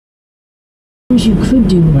things you could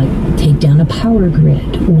do, like take down a power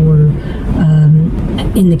grid, or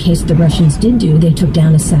in the case the Russians did do, they took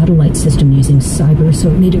down a satellite system using cyber, so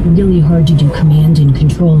it made it really hard to do command and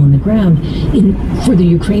control on the ground, for the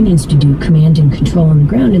Ukrainians to do command and control on the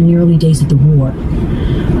ground in the early days of the war.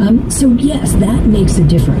 So yes, that makes a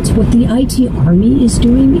difference. What the IT Army is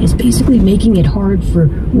doing is basically making it hard for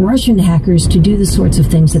Russian hackers to do the sorts of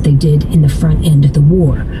things that they did in the front end of the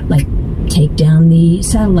war, like take down the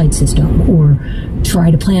satellite system or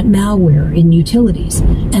try to plant malware in utilities.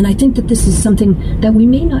 And I think that this is something that we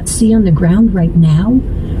may not see on the ground right now,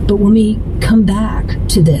 but when we come back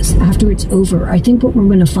to this after it's over, I think what we're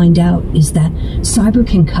going to find out is that cyber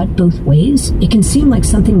can cut both ways. It can seem like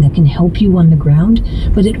something that can help you on the ground,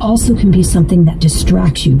 but it also can be something that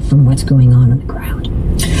distracts you from what's going on the ground.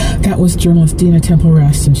 That was journalist Dina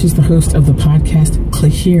Temple-Raston. She's the host of the podcast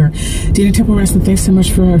Click Here. Dina Temple-Raston, thanks so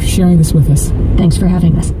much for sharing this with us. Thanks for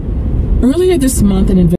having us. Earlier this month, an